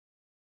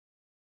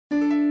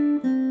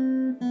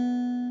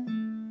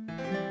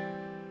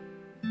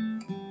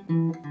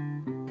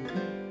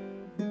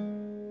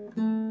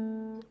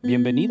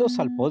Bienvenidos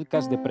al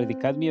podcast de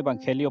Predicad mi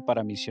Evangelio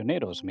para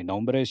Misioneros. Mi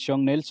nombre es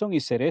Sean Nelson y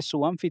seré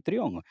su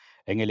anfitrión.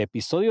 En el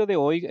episodio de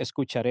hoy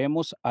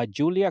escucharemos a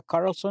Julia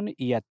Carlson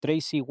y a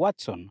Tracy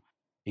Watson.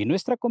 Y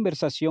nuestra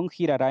conversación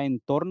girará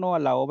en torno a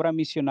la obra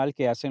misional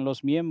que hacen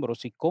los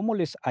miembros y cómo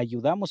les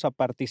ayudamos a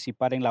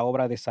participar en la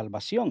obra de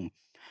salvación.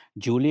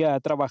 Julia ha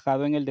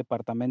trabajado en el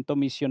departamento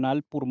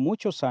misional por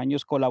muchos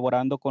años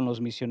colaborando con los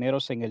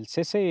misioneros en el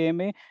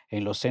CCM,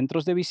 en los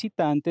centros de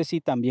visitantes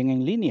y también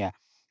en línea.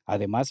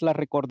 Además, la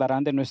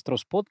recordarán de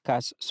nuestros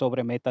podcasts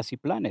sobre metas y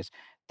planes.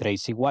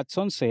 Tracy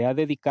Watson se ha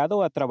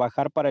dedicado a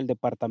trabajar para el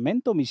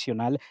departamento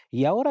misional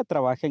y ahora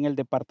trabaja en el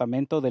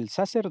departamento del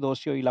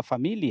sacerdocio y la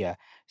familia.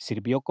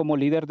 Sirvió como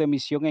líder de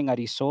misión en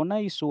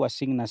Arizona y su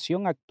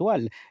asignación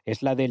actual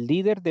es la de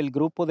líder del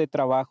grupo de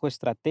trabajo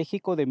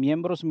estratégico de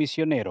miembros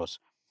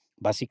misioneros.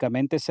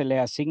 Básicamente se le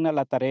asigna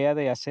la tarea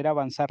de hacer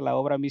avanzar la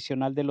obra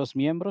misional de los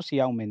miembros y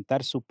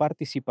aumentar su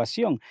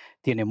participación.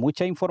 Tiene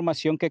mucha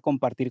información que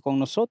compartir con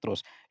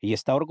nosotros y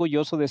está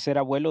orgulloso de ser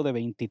abuelo de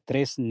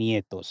 23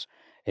 nietos.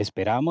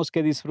 Esperamos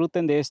que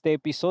disfruten de este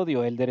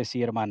episodio, élderes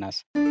y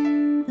hermanas.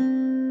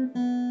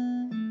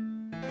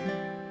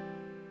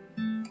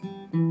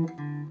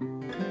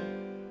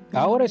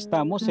 Ahora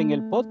estamos en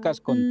el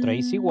podcast con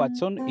Tracy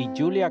Watson y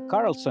Julia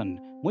Carlson.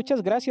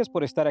 Muchas gracias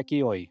por estar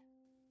aquí hoy.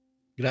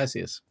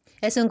 Gracias.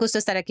 Es un gusto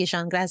estar aquí,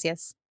 Sean.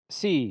 Gracias.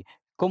 Sí,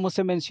 como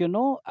se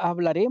mencionó,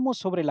 hablaremos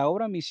sobre la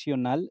obra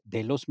misional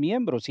de los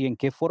miembros y en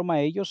qué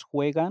forma ellos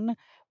juegan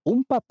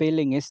un papel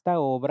en esta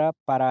obra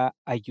para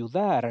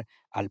ayudar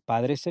al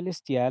Padre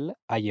Celestial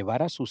a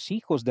llevar a sus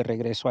hijos de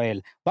regreso a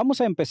Él.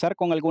 Vamos a empezar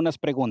con algunas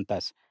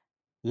preguntas.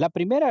 La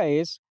primera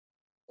es,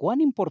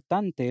 ¿cuán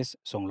importantes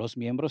son los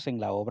miembros en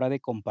la obra de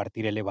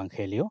compartir el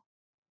Evangelio?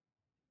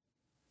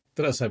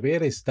 Tras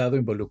haber estado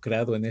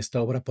involucrado en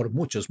esta obra por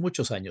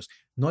muchos años,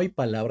 no hay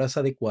palabras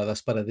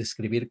adecuadas para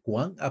describir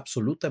cuán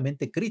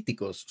absolutamente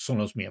críticos son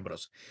los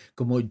miembros.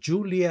 Como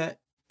Julia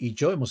y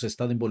yo hemos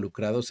estado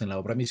involucrados en la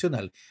obra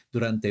misional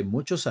durante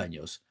muchos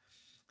años,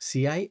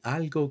 si hay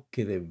algo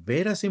que de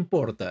veras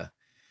importa,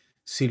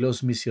 si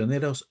los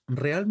misioneros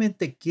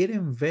realmente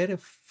quieren ver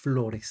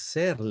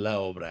florecer la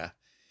obra,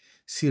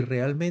 si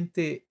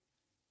realmente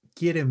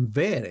quieren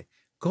ver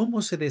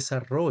cómo se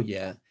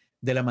desarrolla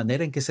de la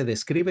manera en que se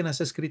describen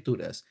las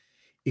escrituras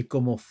y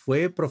como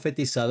fue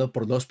profetizado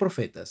por los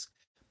profetas.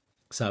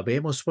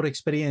 Sabemos por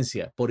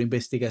experiencia, por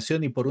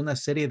investigación y por una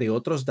serie de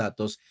otros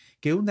datos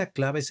que una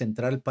clave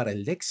central para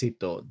el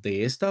éxito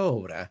de esta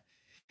obra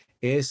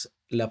es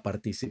la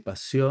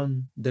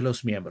participación de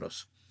los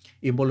miembros.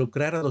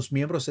 Involucrar a los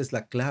miembros es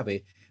la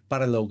clave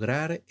para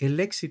lograr el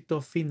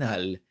éxito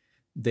final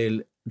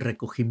del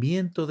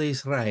recogimiento de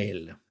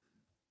Israel.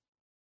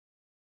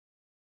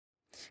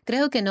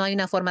 Creo que no hay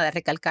una forma de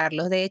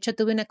recalcarlo. De hecho,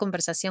 tuve una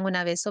conversación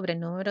una vez sobre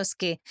números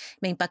que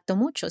me impactó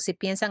mucho. Si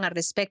piensan al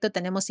respecto,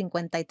 tenemos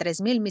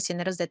 53,000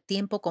 misioneros de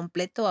tiempo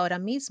completo ahora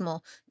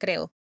mismo,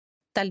 creo.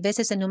 Tal vez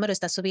ese número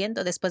está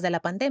subiendo después de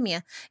la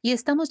pandemia y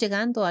estamos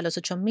llegando a los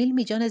 8,000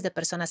 millones de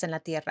personas en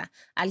la Tierra.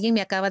 Alguien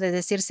me acaba de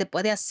decir, ¿se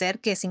puede hacer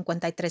que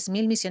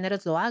 53,000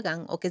 misioneros lo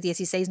hagan o que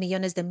 16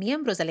 millones de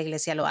miembros de la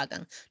iglesia lo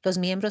hagan? Los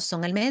miembros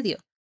son el medio.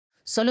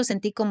 Solo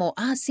sentí como,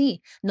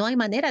 sí, no hay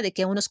manera de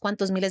que unos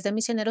cuantos miles de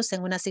misioneros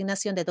en una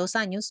asignación de 2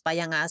 años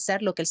vayan a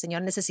hacer lo que el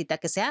Señor necesita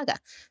que se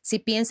haga. Si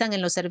piensan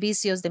en los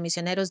servicios de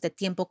misioneros de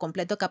tiempo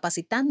completo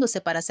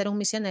capacitándose para ser un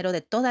misionero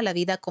de toda la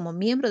vida como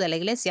miembro de la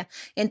iglesia,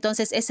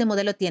 entonces ese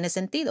modelo tiene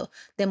sentido,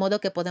 de modo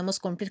que podemos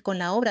cumplir con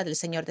la obra del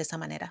Señor de esa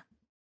manera.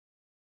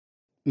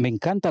 Me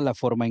encanta la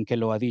forma en que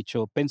lo ha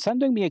dicho.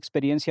 Pensando en mi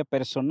experiencia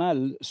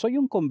personal, soy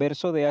un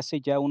converso de hace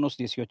ya unos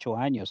 18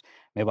 años.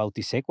 Me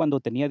bauticé cuando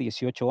tenía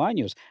 18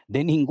 años.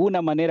 De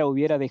ninguna manera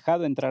hubiera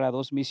dejado entrar a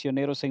dos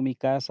misioneros en mi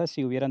casa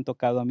si hubieran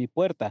tocado a mi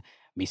puerta.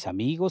 Mis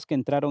amigos que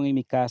entraron en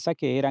mi casa,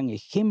 que eran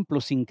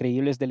ejemplos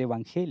increíbles del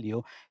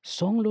Evangelio,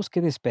 son los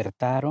que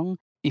despertaron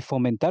y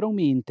fomentaron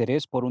mi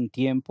interés por un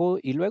tiempo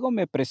y luego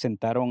me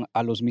presentaron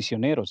a los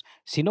misioneros.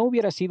 Si no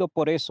hubiera sido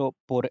por eso,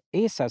 por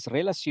esas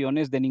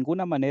relaciones, de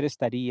ninguna manera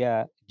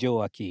estaría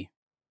yo aquí.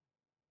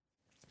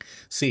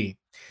 Sí,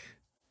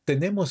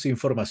 tenemos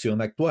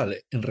información actual,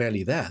 en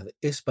realidad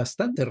es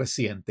bastante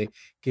reciente,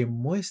 que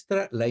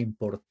muestra la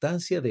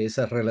importancia de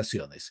esas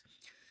relaciones.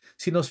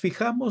 Si nos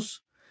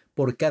fijamos,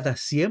 por cada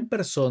 100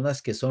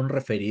 personas que son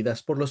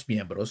referidas por los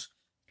miembros,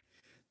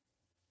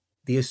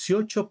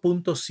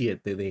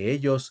 18,7 de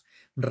ellos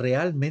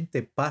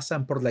realmente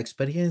pasan por la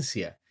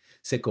experiencia,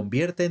 se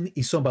convierten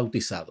y son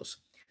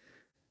bautizados.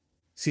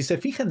 Si se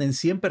fijan en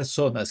 100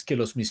 personas que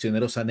los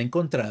misioneros han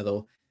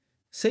encontrado,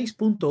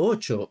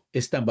 6,8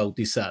 están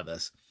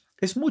bautizadas.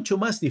 Es mucho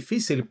más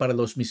difícil para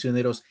los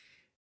misioneros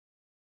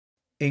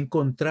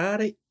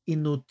encontrar y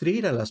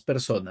nutrir a las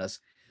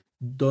personas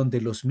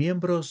donde los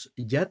miembros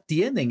ya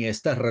tienen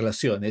estas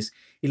relaciones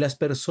y las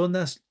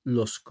personas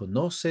los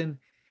conocen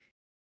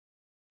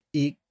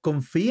y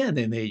confían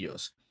en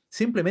ellos.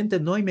 Simplemente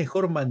no hay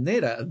mejor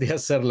manera de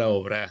hacer la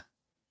obra.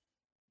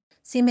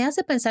 Sí, me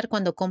hace pensar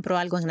cuando compro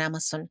algo en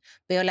Amazon.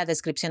 Veo la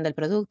descripción del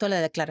producto,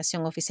 la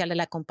declaración oficial de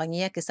la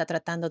compañía que está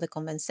tratando de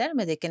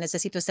convencerme de que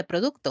necesito ese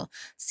producto.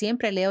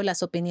 Siempre leo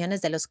las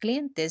opiniones de los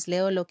clientes,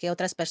 leo lo que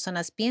otras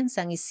personas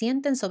piensan y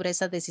sienten sobre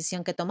esa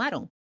decisión que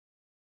tomaron.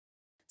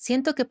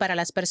 Siento que para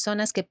las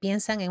personas que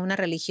piensan en una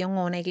religión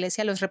o una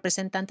iglesia, los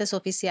representantes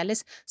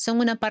oficiales son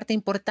una parte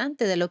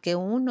importante de lo que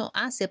uno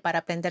hace para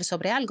aprender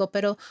sobre algo,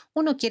 pero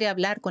uno quiere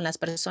hablar con las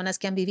personas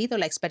que han vivido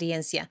la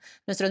experiencia.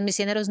 Nuestros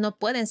misioneros no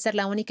pueden ser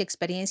la única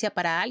experiencia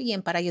para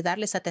alguien para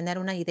ayudarles a tener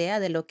una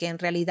idea de lo que en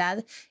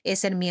realidad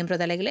es ser miembro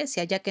de la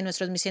iglesia, ya que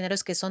nuestros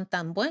misioneros que son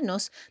tan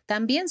buenos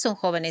también son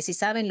jóvenes y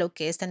saben lo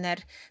que es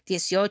tener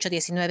 18,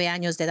 19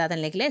 años de edad en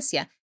la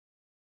iglesia.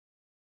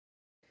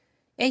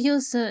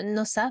 Ellos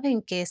no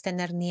saben qué es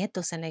tener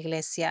nietos en la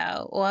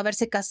iglesia o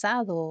haberse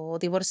casado o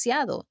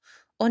divorciado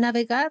o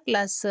navegar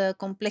las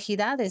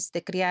complejidades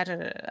de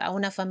criar a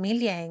una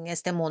familia en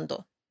este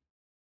mundo.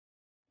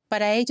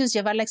 Para ellos,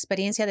 llevar la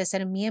experiencia de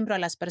ser miembro a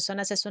las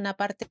personas es una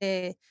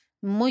parte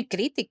muy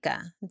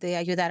crítica de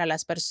ayudar a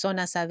las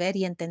personas a ver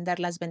y entender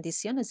las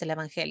bendiciones del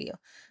Evangelio.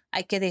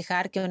 Hay que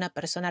dejar que una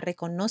persona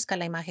reconozca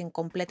la imagen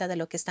completa de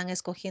lo que están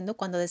escogiendo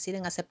cuando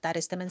deciden aceptar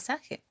este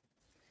mensaje.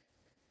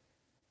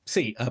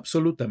 Sí,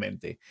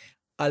 absolutamente.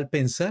 Al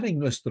pensar en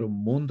nuestro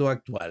mundo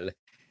actual,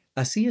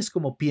 así es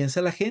como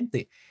piensa la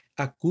gente.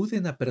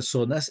 Acuden a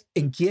personas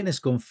en quienes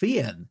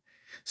confían.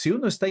 Si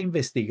uno está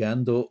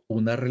investigando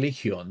una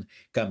religión,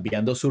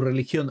 cambiando su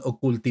religión o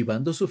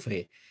cultivando su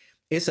fe,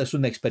 esa es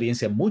una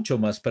experiencia mucho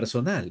más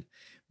personal.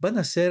 Van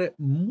a ser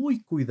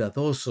muy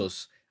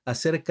cuidadosos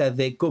acerca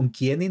de con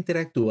quién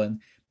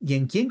interactúan y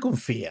en quién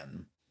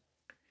confían.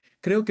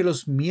 Creo que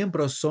los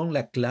miembros son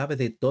la clave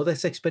de toda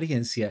esa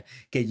experiencia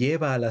que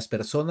lleva a las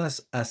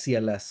personas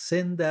hacia la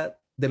senda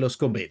de los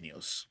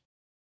convenios.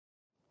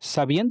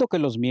 Sabiendo que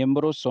los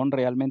miembros son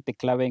realmente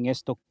clave en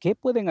esto, ¿qué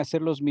pueden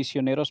hacer los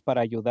misioneros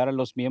para ayudar a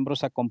los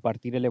miembros a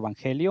compartir el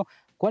Evangelio?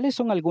 ¿Cuáles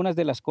son algunas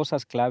de las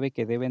cosas clave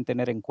que deben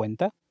tener en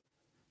cuenta?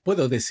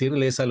 Puedo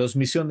decirles a los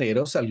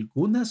misioneros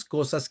algunas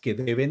cosas que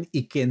deben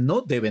y que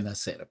no deben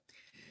hacer.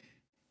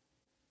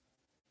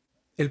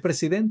 El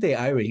presidente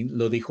Irving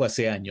lo dijo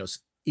hace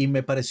años y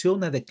me pareció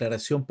una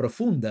declaración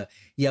profunda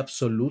y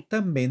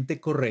absolutamente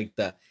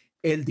correcta.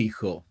 Él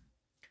dijo,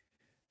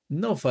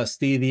 no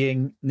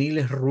fastidien ni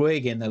les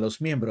rueguen a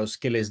los miembros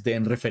que les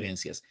den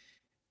referencias.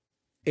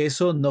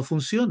 Eso no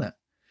funciona.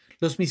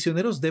 Los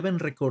misioneros deben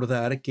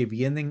recordar que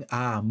vienen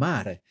a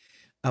amar,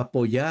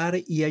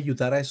 apoyar y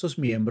ayudar a esos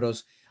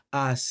miembros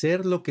a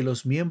hacer lo que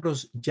los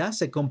miembros ya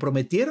se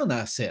comprometieron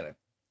a hacer.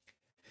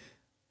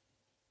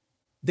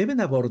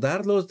 Deben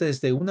abordarlos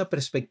desde una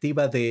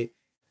perspectiva de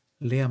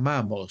le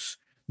amamos,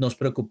 nos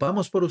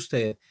preocupamos por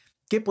usted,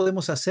 ¿qué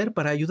podemos hacer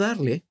para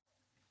ayudarle?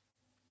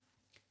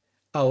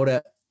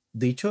 Ahora,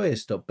 dicho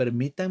esto,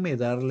 permítanme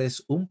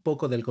darles un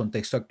poco del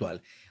contexto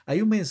actual.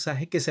 Hay un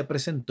mensaje que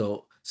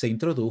se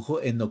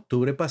introdujo en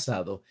octubre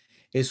pasado,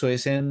 eso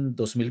es en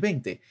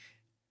 2020,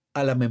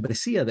 a la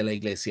membresía de la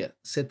iglesia.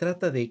 Se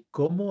trata de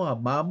cómo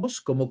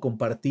amamos, cómo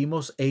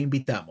compartimos e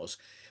invitamos.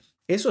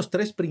 Esos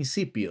tres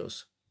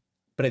principios,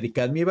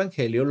 predicad mi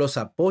evangelio, los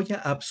apoya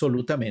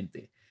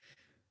absolutamente.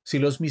 Si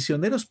los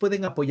misioneros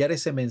pueden apoyar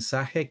ese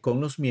mensaje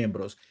con los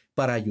miembros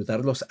para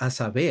ayudarlos a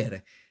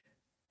saber,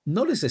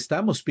 no les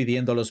estamos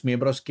pidiendo a los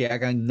miembros que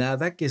hagan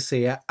nada que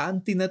sea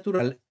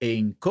antinatural e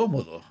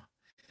incómodo,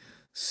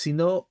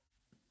 sino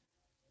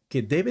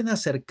que deben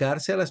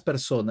acercarse a las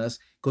personas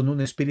con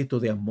un espíritu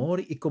de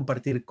amor y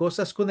compartir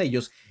cosas con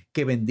ellos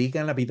que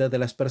bendigan la vida de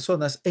las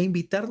personas e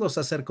invitarlos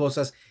a hacer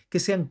cosas que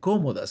sean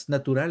cómodas,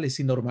 naturales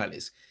y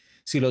normales.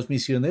 Si los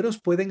misioneros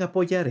pueden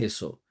apoyar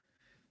eso,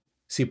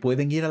 si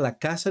pueden ir a la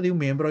casa de un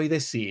miembro y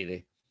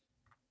decir,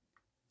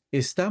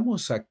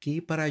 estamos aquí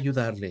para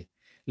ayudarle.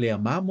 Le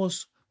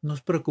amamos,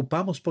 nos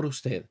preocupamos por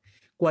usted.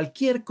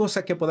 Cualquier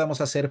cosa que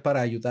podamos hacer para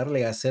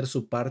ayudarle a hacer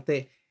su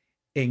parte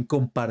en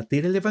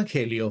compartir el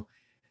Evangelio,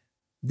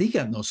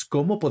 díganos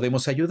cómo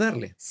podemos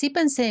ayudarle. Sí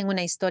pensé en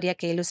una historia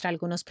que ilustra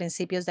algunos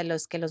principios de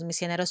los que los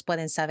misioneros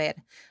pueden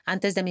saber.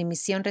 Antes de mi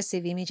misión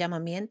recibí mi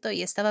llamamiento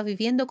y estaba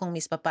viviendo con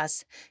mis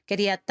papás.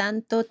 Quería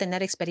tanto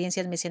tener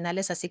experiencias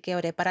misionales, así que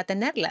oré para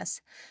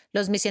tenerlas.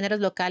 Los misioneros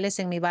locales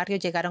en mi barrio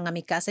llegaron a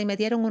mi casa y me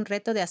dieron un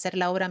reto de hacer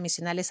la obra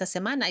misional esa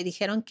semana y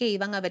dijeron que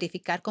iban a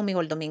verificar conmigo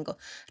el domingo.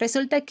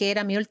 Resulta que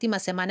era mi última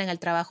semana en el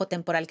trabajo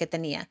temporal que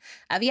tenía.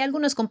 Había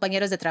algunos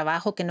compañeros de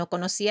trabajo que no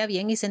conocía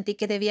bien y sentí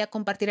que debía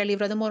compartir el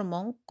libro de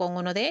Mormón con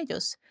uno de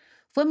ellos.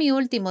 Fue mi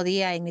último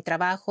día en mi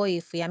trabajo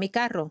y fui a mi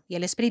carro, y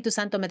el Espíritu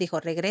Santo me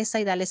dijo, regresa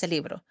y dale ese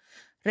libro.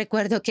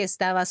 Recuerdo que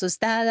estaba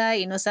asustada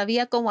y no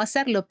sabía cómo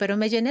hacerlo, pero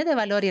me llené de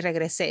valor y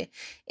regresé.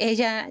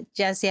 Ella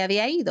ya se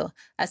había ido,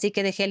 así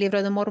que dejé el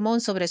libro de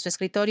Mormón sobre su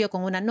escritorio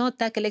con una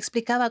nota que le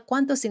explicaba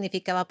cuánto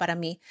significaba para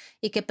mí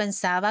y que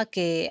pensaba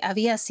que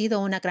había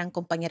sido una gran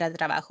compañera de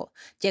trabajo.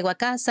 Llego a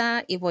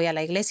casa y voy a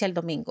la iglesia el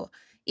domingo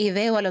y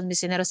veo a los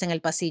misioneros en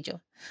el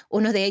pasillo.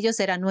 Uno de ellos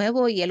era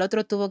nuevo y el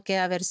otro tuvo que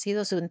haber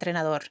sido su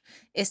entrenador.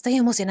 Estoy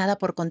emocionada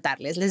por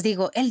contarles. Les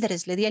digo,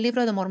 Elders, le di el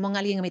libro de Mormón a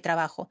alguien en mi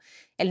trabajo.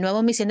 El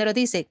nuevo misionero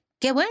dice,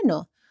 Qué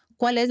bueno.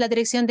 ¿Cuál es la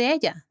dirección de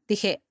ella?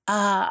 Dije,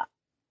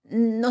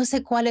 no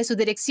sé cuál es su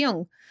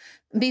dirección.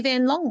 Vive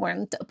en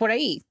Longbourn, por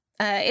ahí.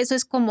 Eso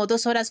es como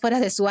 2 horas fuera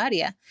de su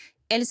área.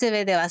 Él se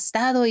ve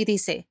devastado y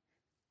dice,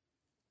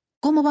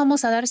 ¿cómo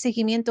vamos a dar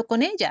seguimiento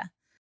con ella?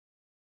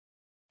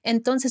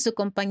 Entonces su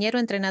compañero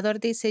entrenador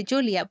dice,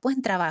 Julia,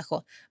 buen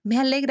trabajo. Me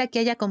alegra que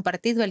haya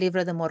compartido el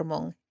libro de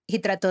Mormón. Y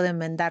trató de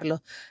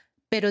enmendarlo.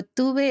 Pero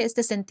tuve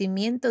este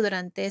sentimiento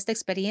durante esta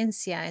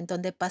experiencia en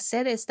donde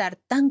pasé de estar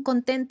tan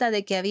contenta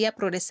de que había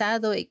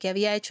progresado y que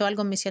había hecho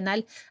algo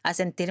misional a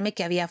sentirme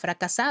que había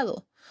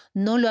fracasado.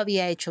 No lo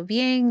había hecho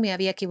bien, me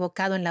había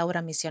equivocado en la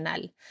obra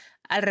misional.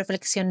 Al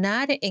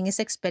reflexionar en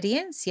esa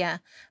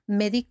experiencia,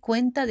 me di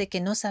cuenta de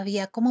que no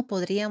sabía cómo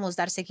podríamos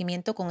dar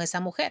seguimiento con esa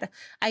mujer.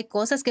 Hay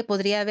cosas que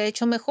podría haber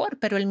hecho mejor,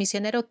 pero el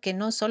misionero que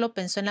no solo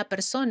pensó en la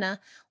persona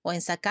o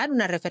en sacar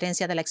una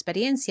referencia de la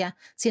experiencia,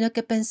 sino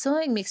que pensó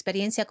en mi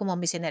experiencia como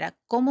misionera,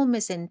 cómo me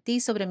sentí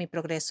sobre mi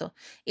progreso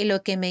y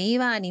lo que me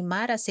iba a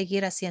animar a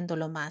seguir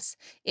haciéndolo más.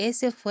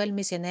 Ese fue el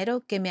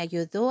misionero que me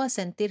ayudó a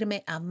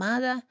sentirme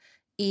amada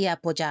y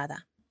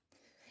apoyada.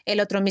 El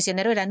otro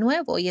misionero era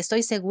nuevo y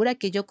estoy segura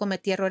que yo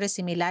cometí errores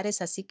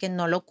similares, así que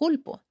no lo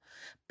culpo.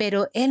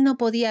 Pero él no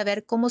podía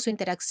ver cómo su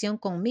interacción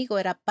conmigo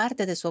era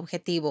parte de su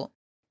objetivo,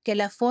 que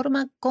la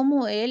forma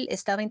como él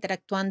estaba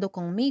interactuando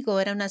conmigo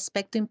era un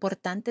aspecto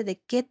importante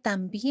de qué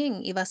también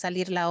iba a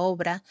salir la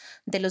obra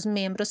de los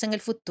miembros en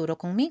el futuro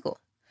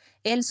conmigo.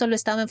 Él solo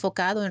estaba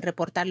enfocado en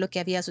reportar lo que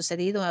había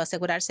sucedido,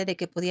 asegurarse de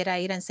que pudiera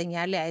ir a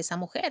enseñarle a esa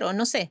mujer, o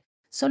no sé.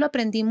 Solo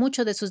aprendí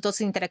mucho de sus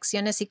dos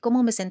interacciones y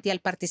cómo me sentí al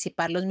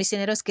participar. Los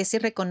misioneros que sí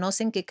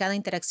reconocen que cada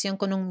interacción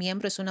con un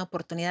miembro es una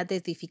oportunidad de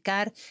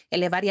edificar,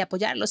 elevar y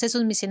apoyarlos.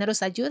 Esos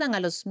misioneros ayudan a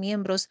los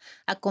miembros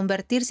a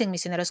convertirse en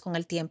misioneros con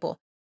el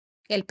tiempo.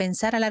 El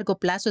pensar a largo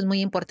plazo es muy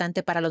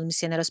importante para los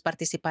misioneros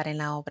participar en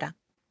la obra.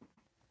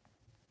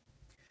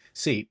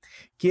 Sí,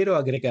 quiero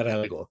agregar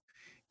algo.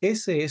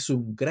 Ese es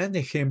un gran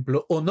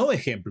ejemplo o no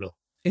ejemplo.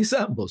 Es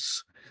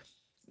ambos.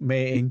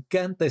 Me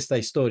encanta esta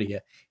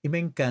historia y me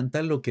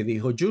encanta lo que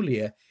dijo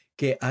Julia,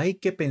 que hay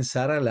que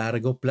pensar a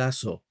largo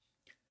plazo.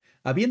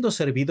 Habiendo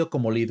servido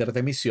como líder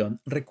de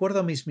misión, recuerdo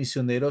a mis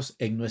misioneros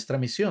en nuestra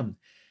misión.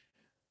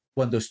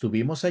 Cuando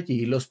estuvimos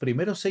allí los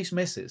primeros 6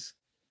 meses,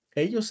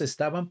 ellos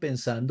estaban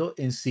pensando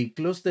en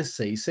ciclos de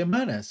 6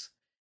 semanas.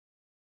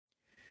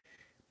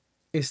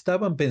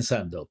 Estaban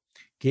pensando,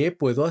 ¿qué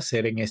puedo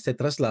hacer en este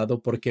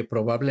traslado porque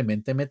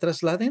probablemente me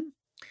trasladen?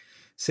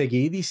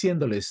 Seguí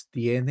diciéndoles,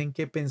 tienen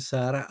que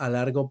pensar a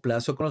largo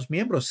plazo con los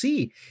miembros.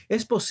 Sí,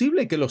 es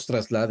posible que los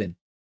trasladen.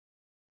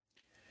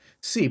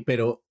 Sí,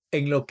 pero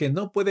en lo que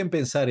no pueden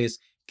pensar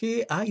es,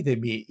 ¿qué hay de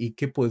mí y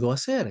qué puedo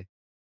hacer?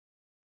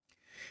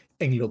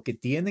 En lo que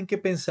tienen que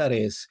pensar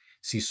es,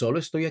 si solo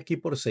estoy aquí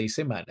por 6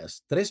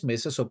 semanas, 3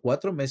 meses o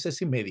 4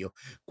 meses y medio,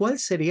 ¿cuál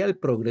sería el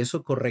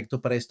progreso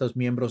correcto para estos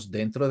miembros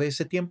dentro de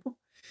ese tiempo?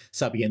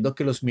 Sabiendo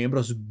que los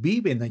miembros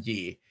viven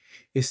allí,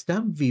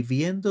 están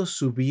viviendo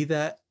su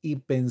vida y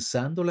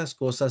pensando las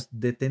cosas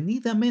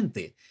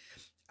detenidamente.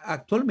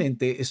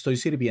 Actualmente estoy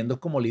sirviendo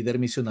como líder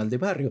misional de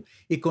barrio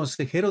y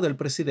consejero del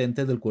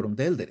presidente del Quórum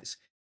de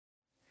Elders.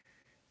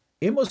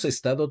 Hemos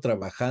estado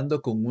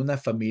trabajando con una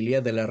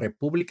familia de la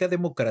República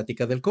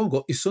Democrática del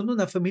Congo y son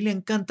una familia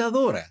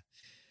encantadora.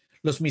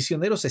 Los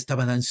misioneros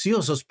estaban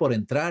ansiosos por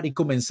entrar y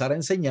comenzar a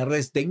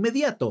enseñarles de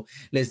inmediato.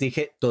 Les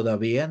dije,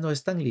 todavía no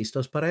están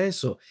listos para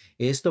eso.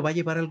 Esto va a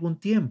llevar algún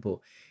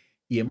tiempo.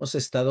 Y hemos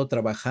estado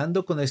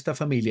trabajando con esta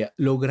familia,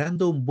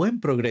 logrando un buen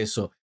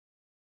progreso.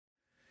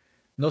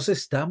 Nos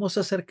estamos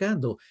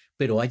acercando,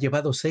 pero ha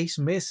llevado 6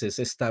 meses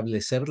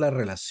establecer la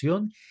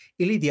relación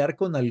y lidiar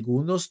con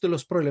algunos de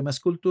los problemas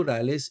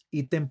culturales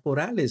y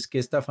temporales que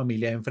esta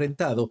familia ha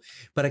enfrentado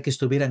para que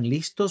estuvieran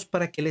listos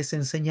para que les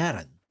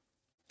enseñaran.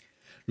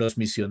 Los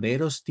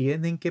misioneros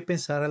tienen que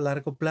pensar a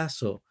largo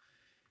plazo.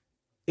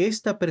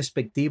 Esta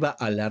perspectiva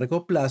a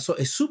largo plazo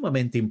es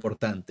sumamente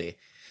importante.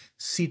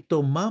 Si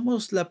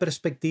tomamos la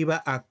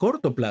perspectiva a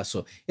corto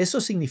plazo,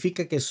 eso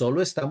significa que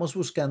solo estamos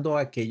buscando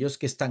a aquellos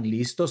que están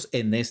listos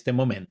en este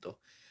momento.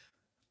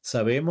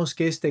 Sabemos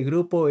que este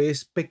grupo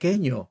es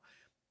pequeño,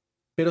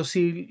 pero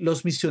si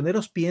los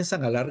misioneros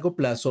piensan a largo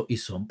plazo y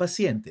son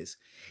pacientes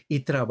y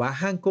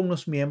trabajan con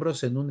los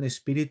miembros en un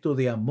espíritu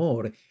de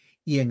amor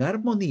y en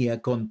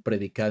armonía con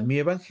predicar mi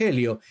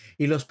evangelio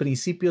y los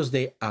principios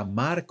de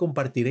amar,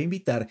 compartir e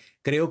invitar,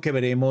 creo que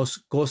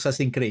veremos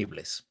cosas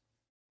increíbles.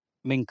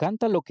 Me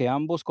encanta lo que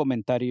ambos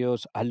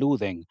comentarios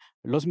aluden.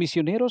 Los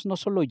misioneros no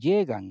solo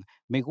llegan,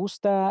 me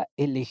gusta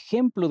el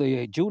ejemplo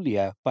de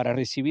Julia para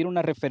recibir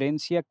una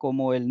referencia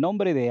como el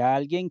nombre de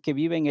alguien que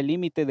vive en el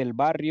límite del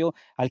barrio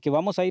al que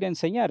vamos a ir a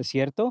enseñar,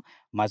 ¿cierto?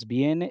 Más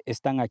bien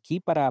están aquí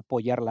para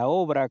apoyar la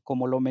obra,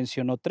 como lo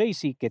mencionó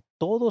Tracy, que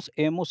todos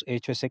hemos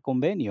hecho ese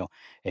convenio.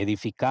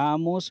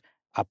 Edificamos,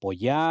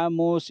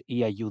 Apoyamos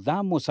y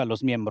ayudamos a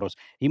los miembros.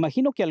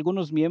 Imagino que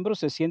algunos miembros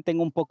se sienten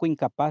un poco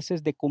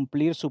incapaces de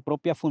cumplir su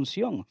propia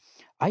función.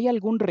 ¿Hay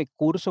algún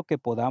recurso que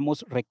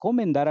podamos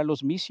recomendar a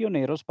los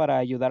misioneros para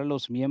ayudar a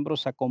los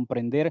miembros a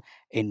comprender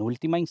en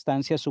última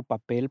instancia su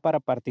papel para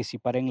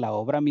participar en la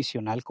obra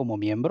misional como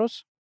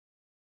miembros?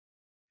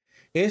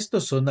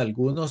 Estos son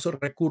algunos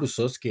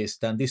recursos que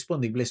están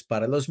disponibles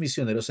para los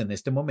misioneros en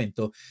este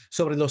momento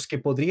sobre los que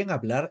podrían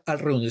hablar al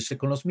reunirse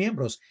con los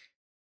miembros.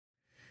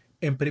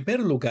 En primer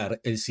lugar,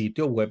 el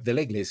sitio web de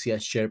la iglesia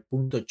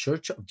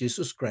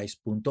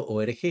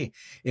share.churchofjesuschrist.org.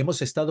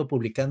 Hemos estado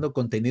publicando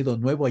contenido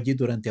nuevo allí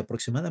durante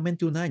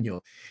aproximadamente un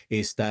año.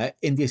 Está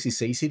en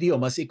 16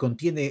 idiomas y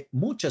contiene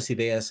muchas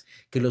ideas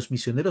que los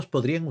misioneros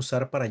podrían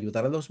usar para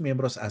ayudar a los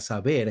miembros a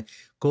saber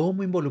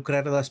cómo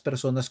involucrar a las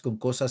personas con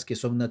cosas que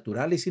son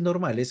naturales y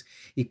normales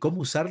y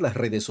cómo usar las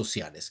redes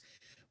sociales.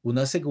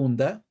 Una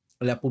segunda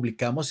la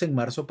publicamos en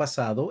marzo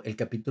pasado, el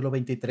capítulo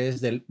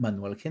 23 del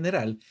Manual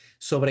General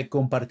sobre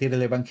compartir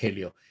el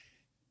Evangelio.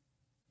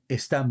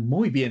 Está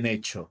muy bien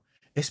hecho,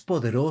 es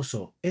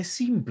poderoso, es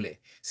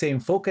simple, se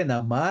enfoca en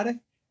amar,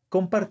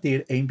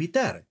 compartir e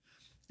invitar.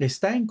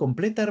 Está en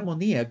completa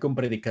armonía con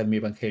predicar mi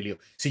evangelio.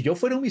 Si yo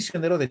fuera un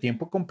misionero de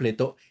tiempo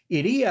completo,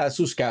 iría a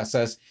sus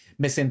casas,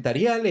 me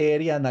sentaría a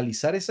leer y a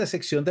analizar esa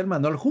sección del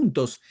manual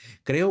juntos.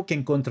 Creo que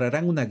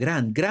encontrarán una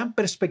gran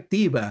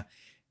perspectiva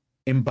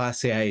en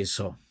base a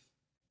eso.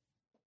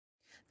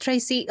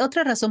 Tracy,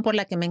 otra razón por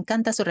la que me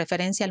encanta su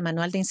referencia al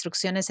manual de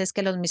instrucciones es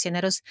que los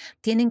misioneros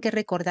tienen que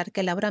recordar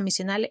que la obra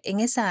misional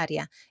en esa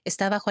área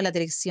está bajo la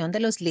dirección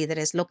de los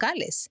líderes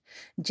locales.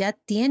 Ya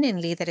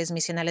tienen líderes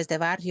misionales de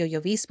barrio y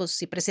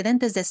obispos y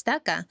presidentes de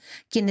estaca,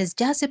 quienes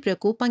ya se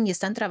preocupan y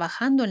están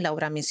trabajando en la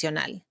obra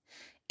misional.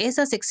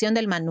 Esa sección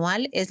del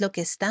manual es lo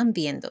que están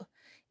viendo.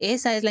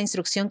 Esa es la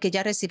instrucción que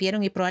ya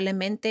recibieron y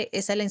probablemente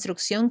esa es la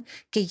instrucción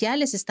que ya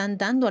les están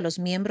dando a los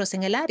miembros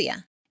en el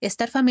área.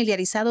 Estar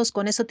familiarizados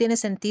con eso tiene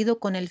sentido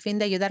con el fin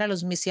de ayudar a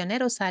los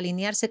misioneros a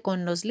alinearse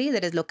con los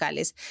líderes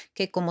locales,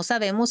 que como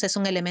sabemos es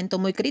un elemento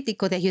muy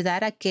crítico de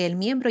ayudar a que el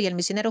miembro y el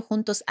misionero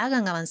juntos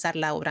hagan avanzar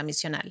la obra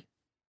misional.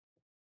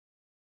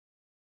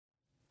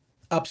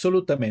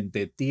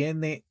 Absolutamente,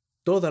 tiene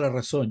toda la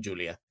razón,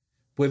 Julia.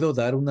 ¿Puedo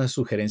dar una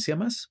sugerencia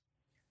más?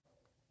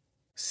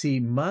 Si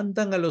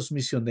mandan a los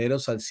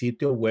misioneros al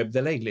sitio web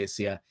de la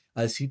iglesia,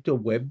 al sitio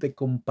web de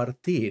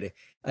compartir,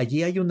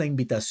 allí hay una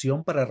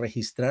invitación para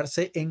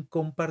registrarse en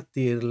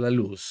compartir la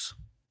luz.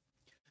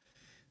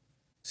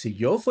 Si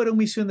yo fuera un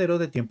misionero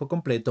de tiempo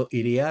completo,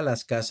 iría a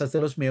las casas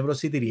de los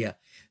miembros y diría,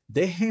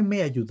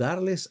 déjenme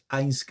ayudarles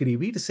a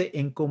inscribirse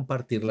en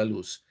compartir la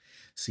luz.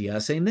 Si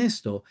hacen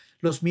esto,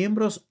 los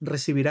miembros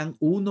recibirán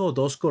 1 o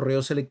 2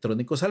 correos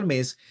electrónicos al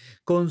mes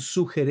con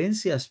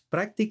sugerencias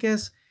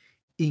prácticas,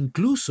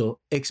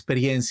 incluso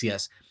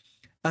experiencias.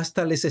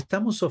 Hasta les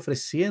estamos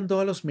ofreciendo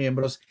a los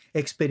miembros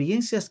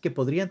experiencias que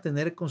podrían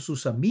tener con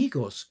sus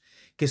amigos,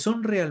 que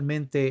son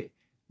realmente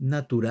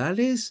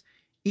naturales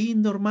y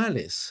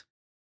normales.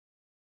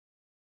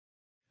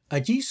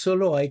 Allí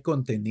solo hay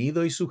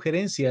contenido y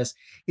sugerencias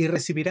y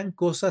recibirán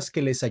cosas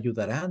que les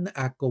ayudarán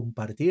a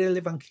compartir el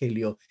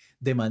Evangelio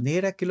de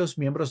manera que los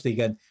miembros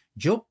digan,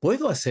 yo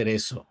puedo hacer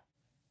eso.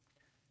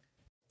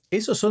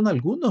 Esos son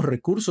algunos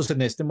recursos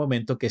en este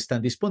momento que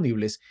están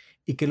disponibles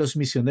y que los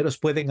misioneros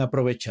pueden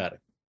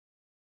aprovechar.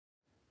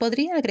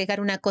 Podría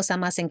agregar una cosa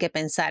más en qué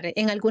pensar.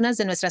 En algunas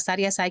de nuestras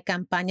áreas hay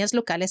campañas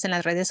locales en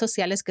las redes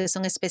sociales que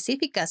son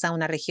específicas a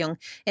una región,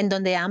 en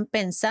donde han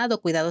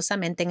pensado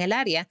cuidadosamente en el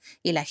área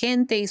y la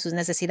gente y sus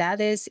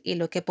necesidades y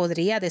lo que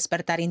podría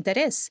despertar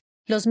interés.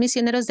 Los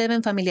misioneros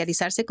deben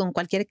familiarizarse con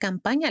cualquier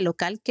campaña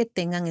local que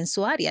tengan en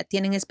su área.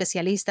 Tienen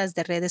especialistas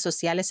de redes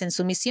sociales en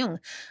su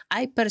misión.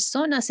 Hay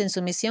personas en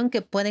su misión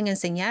que pueden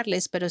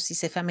enseñarles, pero si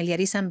se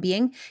familiarizan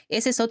bien,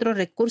 ese es otro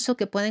recurso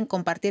que pueden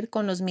compartir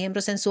con los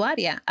miembros en su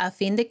área, a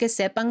fin de que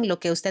sepan lo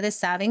que ustedes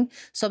saben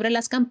sobre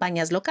las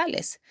campañas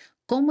locales.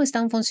 ¿Cómo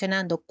están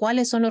funcionando?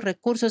 ¿Cuáles son los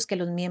recursos que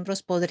los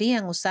miembros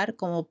podrían usar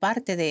como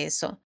parte de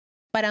eso?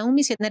 Para un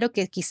misionero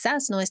que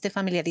quizás no esté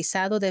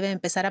familiarizado, debe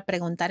empezar a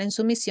preguntar en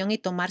su misión y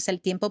tomarse el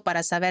tiempo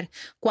para saber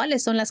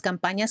cuáles son las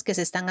campañas que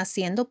se están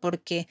haciendo,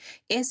 porque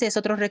ese es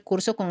otro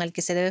recurso con el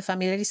que se debe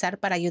familiarizar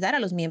para ayudar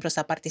a los miembros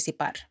a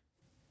participar.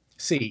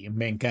 Sí,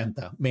 me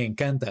encanta, me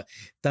encanta.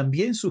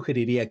 También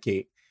sugeriría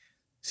que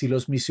si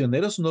los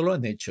misioneros no lo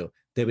han hecho,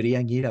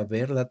 deberían ir a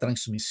ver la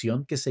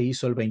transmisión que se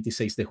hizo el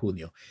 26 de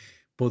junio.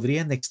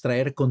 Podrían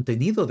extraer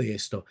contenido de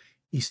esto,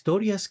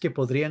 historias que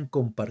podrían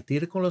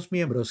compartir con los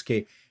miembros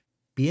que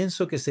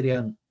pienso que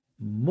serían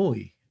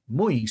muy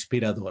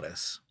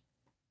inspiradoras.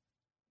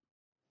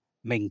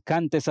 Me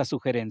encanta esa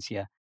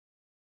sugerencia.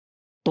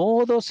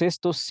 Todos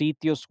estos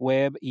sitios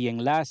web y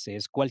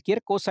enlaces,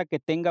 cualquier cosa que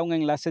tenga un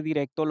enlace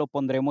directo lo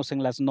pondremos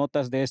en las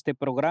notas de este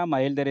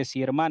programa, Élderes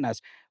y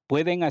Hermanas.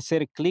 Pueden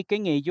hacer clic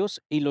en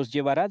ellos y los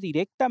llevará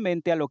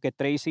directamente a lo que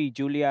Tracy y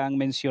Julia han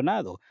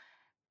mencionado.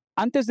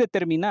 Antes de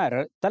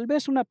terminar, tal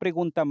vez una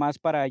pregunta más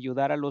para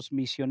ayudar a los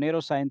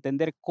misioneros a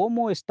entender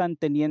cómo están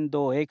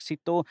teniendo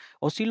éxito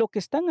o si lo que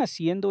están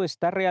haciendo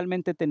está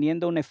realmente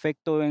teniendo un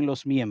efecto en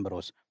los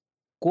miembros.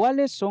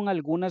 ¿Cuáles son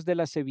algunas de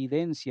las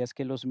evidencias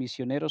que los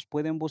misioneros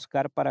pueden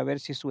buscar para ver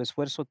si su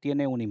esfuerzo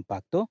tiene un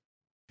impacto?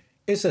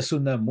 Esa es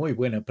una muy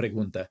buena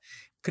pregunta.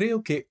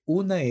 Creo que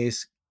una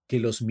es que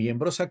los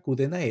miembros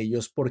acuden a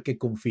ellos porque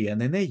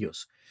confían en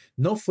ellos.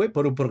 No fue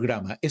por un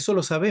programa, eso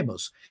lo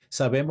sabemos.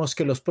 Sabemos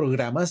que los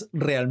programas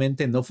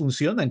realmente no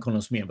funcionan con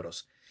los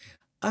miembros.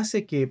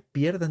 Hace que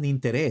pierdan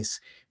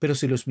interés, pero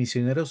si los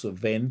misioneros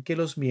ven que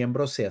los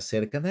miembros se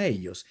acercan a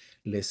ellos,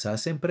 les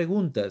hacen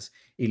preguntas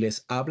y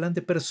les hablan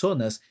de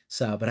personas,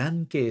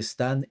 sabrán que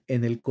están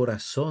en el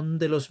corazón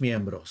de los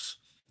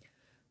miembros.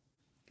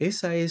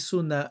 Esa es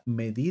una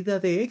medida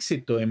de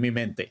éxito en mi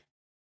mente.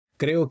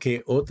 Creo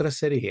que otra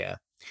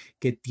sería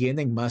que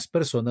tienen más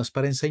personas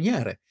para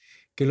enseñar,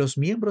 que los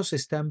miembros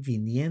están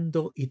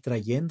viniendo y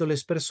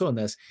trayéndoles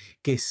personas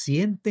que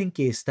sienten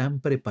que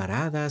están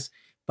preparadas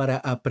para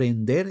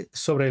aprender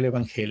sobre el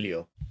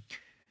Evangelio.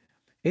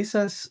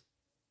 Esas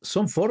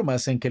son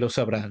formas en que lo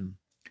sabrán.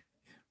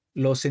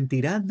 Lo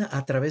sentirán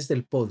a través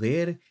del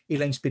poder y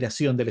la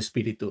inspiración del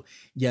Espíritu,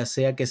 ya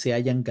sea que se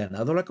hayan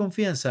ganado la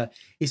confianza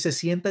y se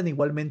sientan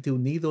igualmente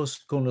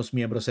unidos con los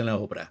miembros en la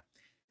obra.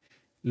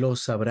 Lo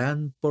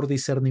sabrán por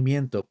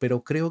discernimiento,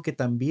 pero creo que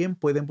también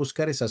pueden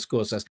buscar esas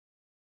cosas.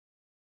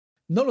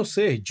 No lo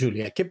sé,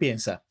 Julia, ¿qué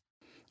piensa?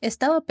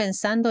 Estaba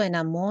pensando en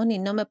Amón y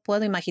no me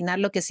puedo imaginar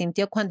lo que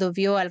sintió cuando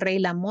vio al rey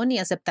Lamón y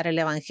aceptar el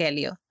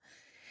Evangelio.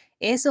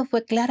 Eso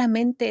fue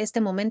claramente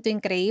este momento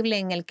increíble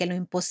en el que lo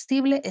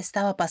imposible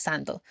estaba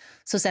pasando.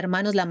 Sus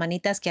hermanos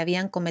lamanitas que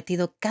habían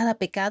cometido cada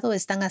pecado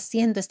están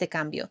haciendo este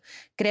cambio.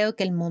 Creo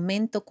que el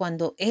momento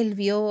cuando él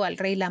vio al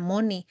rey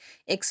Lamoni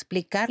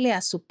explicarle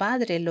a su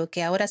padre lo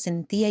que ahora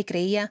sentía y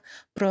creía,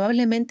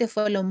 probablemente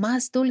fue lo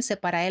más dulce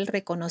para él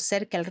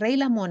reconocer que el rey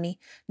Lamoni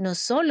no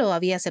solo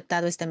había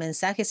aceptado este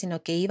mensaje,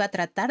 sino que iba a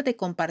tratar de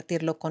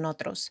compartirlo con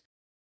otros.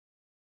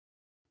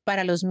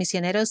 Para los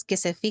misioneros que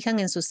se fijan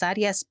en sus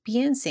áreas,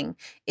 piensen,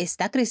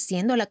 ¿está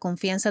creciendo la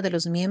confianza de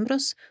los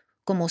miembros?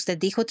 Como usted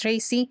dijo,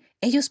 Tracy,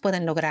 ellos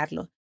pueden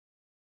lograrlo.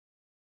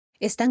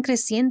 ¿Están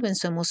creciendo en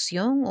su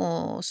emoción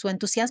o su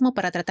entusiasmo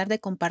para tratar de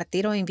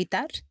compartir o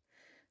invitar?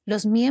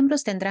 Los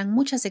miembros tendrán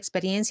muchas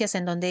experiencias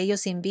en donde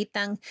ellos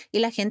invitan y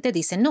la gente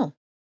dice no.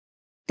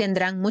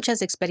 Tendrán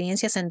muchas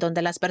experiencias en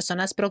donde las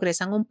personas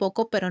progresan un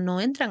poco, pero no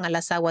entran a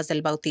las aguas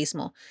del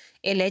bautismo.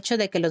 El hecho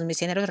de que los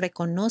misioneros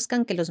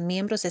reconozcan que los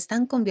miembros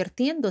están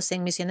convirtiéndose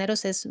en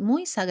misioneros es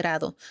muy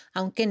sagrado,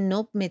 aunque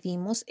no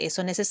medimos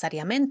eso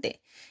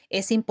necesariamente.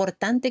 Es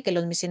importante que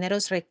los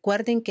misioneros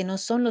recuerden que no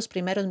son los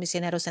primeros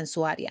misioneros en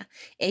su área.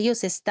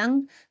 Ellos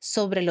están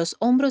sobre los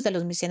hombros de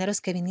los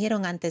misioneros que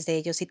vinieron antes de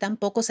ellos y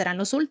tampoco serán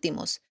los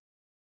últimos.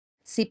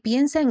 Si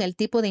piensa en el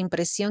tipo de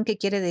impresión que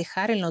quiere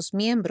dejar en los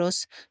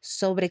miembros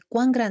sobre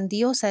cuán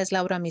grandiosa es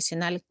la obra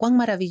misional, cuán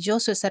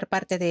maravilloso es ser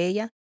parte de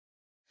ella,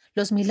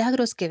 los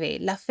milagros que ve,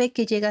 la fe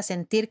que llega a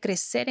sentir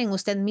crecer en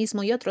usted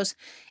mismo y otros,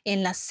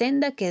 en la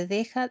senda que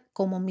deja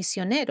como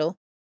misionero,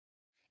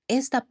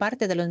 esta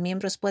parte de los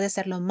miembros puede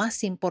ser lo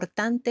más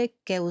importante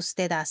que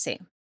usted hace.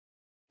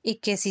 Y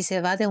que si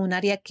se va de un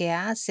área que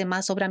hace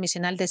más obra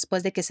misional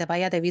después de que se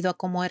vaya debido a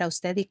cómo era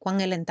usted y cuán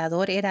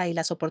alentador era y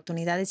las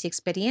oportunidades y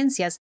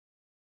experiencias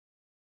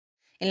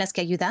en las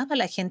que ayudaba a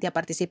la gente a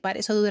participar,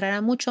 eso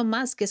durará mucho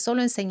más que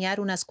solo enseñar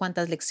unas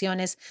cuantas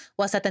lecciones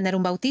o hasta tener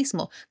un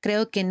bautismo.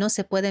 Creo que no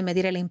se puede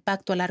medir el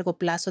impacto a largo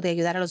plazo de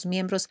ayudar a los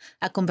miembros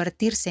a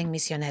convertirse en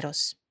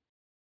misioneros.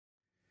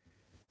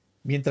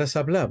 Mientras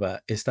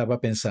hablaba, estaba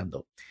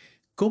pensando,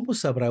 ¿cómo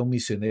sabrá un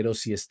misionero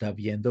si está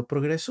viendo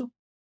progreso?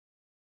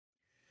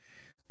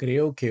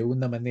 Creo que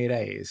una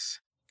manera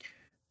es,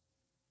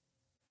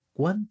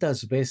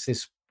 ¿cuántas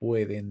veces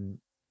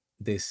pueden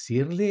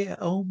decirle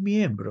a un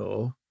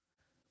miembro,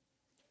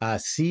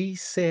 así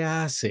se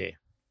hace?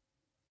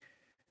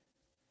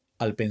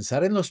 Al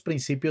pensar en los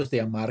principios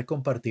de amar,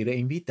 compartir e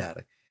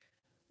invitar,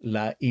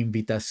 la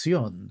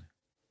invitación,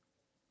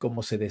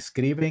 como se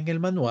describe en el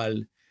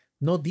manual,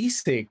 no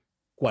dice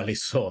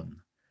cuáles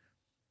son.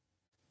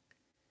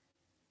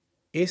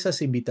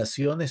 Esas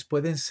invitaciones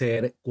pueden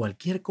ser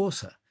cualquier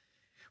cosa.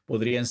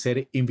 Podrían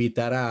ser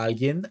invitar a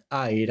alguien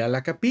a ir a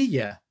la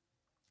capilla.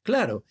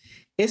 Claro,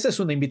 esa es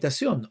una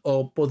invitación.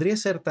 O podría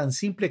ser tan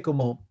simple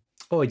como,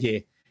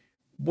 oye,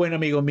 buen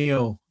amigo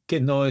mío que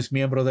no es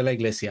miembro de la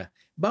iglesia,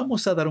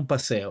 vamos a dar un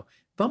paseo.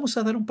 Vamos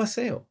a dar un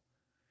paseo.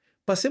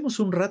 Pasemos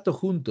un rato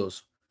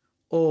juntos.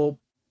 O,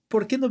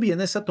 ¿por qué no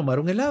vienes a tomar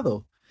un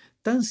helado?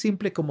 Tan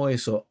simple como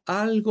eso,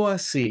 algo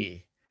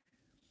así.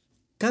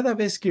 Cada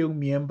vez que un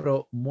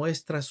miembro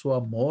muestra su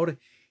amor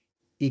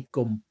y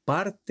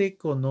comparte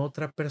con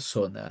otra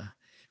persona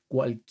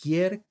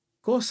cualquier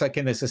cosa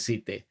que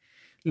necesite,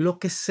 lo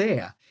que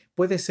sea,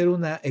 puede ser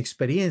una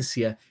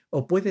experiencia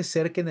o puede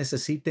ser que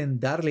necesiten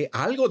darle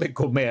algo de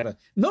comer,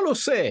 no lo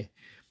sé.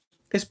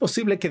 Es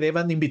posible que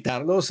deban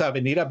invitarlos a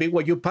venir a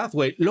BYU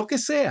Pathway, lo que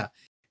sea.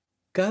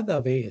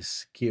 Cada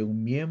vez que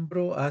un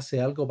miembro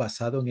hace algo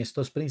basado en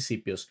estos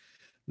principios,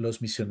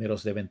 los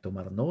misioneros deben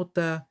tomar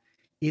nota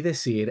y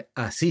decir,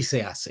 así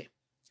se hace.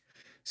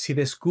 Si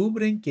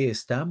descubren que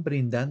están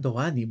brindando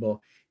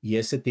ánimo y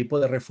ese tipo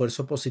de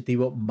refuerzo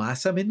positivo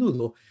más a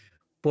menudo,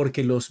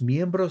 porque los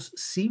miembros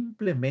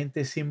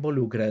simplemente se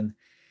involucran,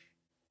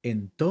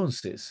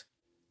 entonces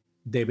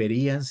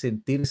deberían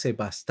sentirse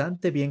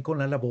bastante bien con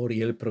la labor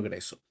y el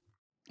progreso.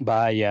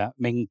 Vaya,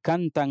 me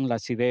encantan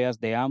las ideas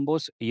de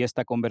ambos y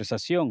esta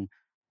conversación.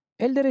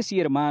 Élderes y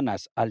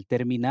hermanas, al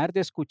terminar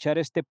de escuchar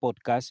este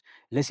podcast,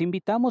 les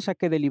invitamos a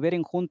que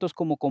deliberen juntos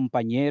como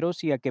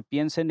compañeros y a que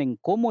piensen en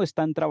cómo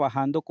están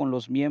trabajando con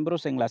los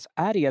miembros en las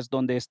áreas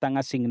donde están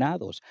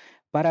asignados,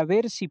 para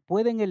ver si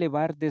pueden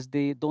elevar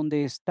desde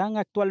donde están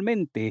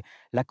actualmente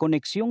la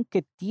conexión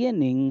que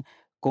tienen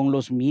con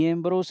los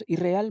miembros y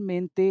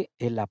realmente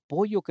el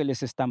apoyo que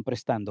les están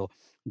prestando.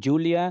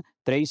 Julia,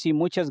 Tracy,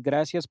 muchas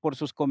gracias por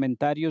sus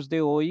comentarios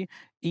de hoy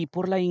y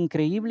por la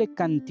increíble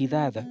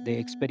cantidad de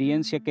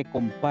experiencia que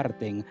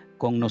comparten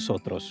con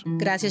nosotros.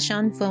 Gracias,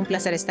 Sean. Fue un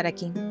placer estar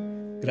aquí.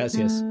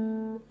 Gracias.